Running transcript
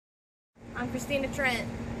I'm Christina Trent.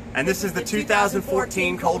 And this is the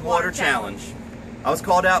 2014 Cold Water Challenge. I was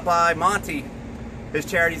called out by Monty. His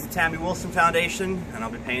charity is the Tammy Wilson Foundation, and I'll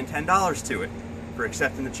be paying $10 to it for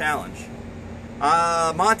accepting the challenge.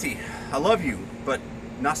 Monty, I love you, but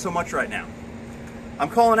not so much right now. I'm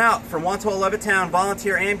calling out from Wantagh Levittown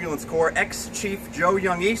Volunteer Ambulance Corps ex-Chief Joe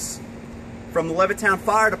Youngese, from the Levittown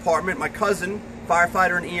Fire Department, my cousin,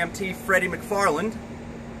 firefighter and EMT Freddie McFarland,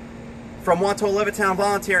 from Wantagh Levittown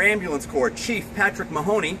Volunteer Ambulance Corps, Chief Patrick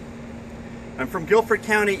Mahoney, and from Guilford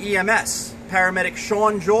County EMS, Paramedic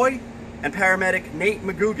Sean Joy and Paramedic Nate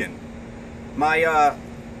McGugan. My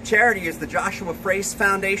charity is the Joshua Frace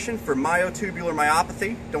Foundation for myotubular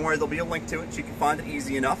myopathy. Don't worry, there'll be a link to it. You can find it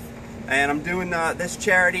easy enough. And I'm doing this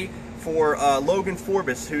charity for Logan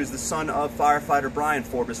Forbes, who's the son of firefighter Brian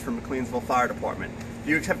Forbes from McLeansville Fire Department.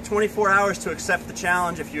 You have 24 hours to accept the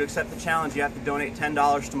challenge. If you accept the challenge, you have to donate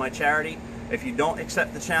 $10 to my charity. If you don't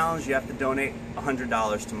accept the challenge, you have to donate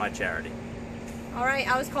 $100 to my charity. All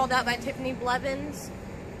right, I was called out by Tiffany Blevins.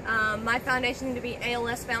 My foundation is going to be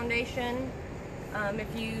ALS Foundation.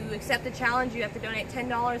 If you accept the challenge, you have to donate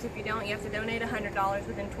 $10. If you don't, you have to donate $100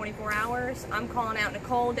 within 24 hours. I'm calling out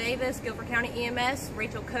Nicole Davis, Guilford County EMS,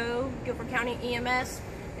 Rachel Coe, Guilford County EMS,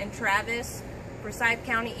 and Travis, Forsyth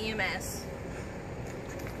County EMS.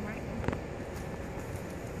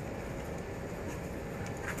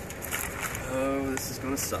 Oh, this is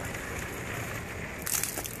gonna suck.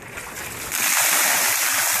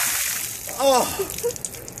 Oh!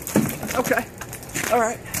 Okay.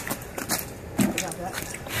 Alright. I got that.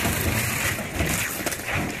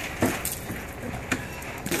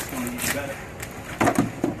 This one needs better.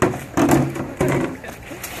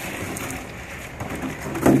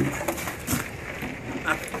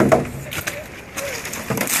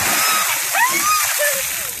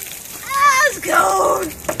 Let's go!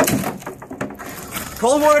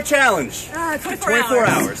 Cold Water Challenge. 24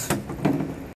 hours.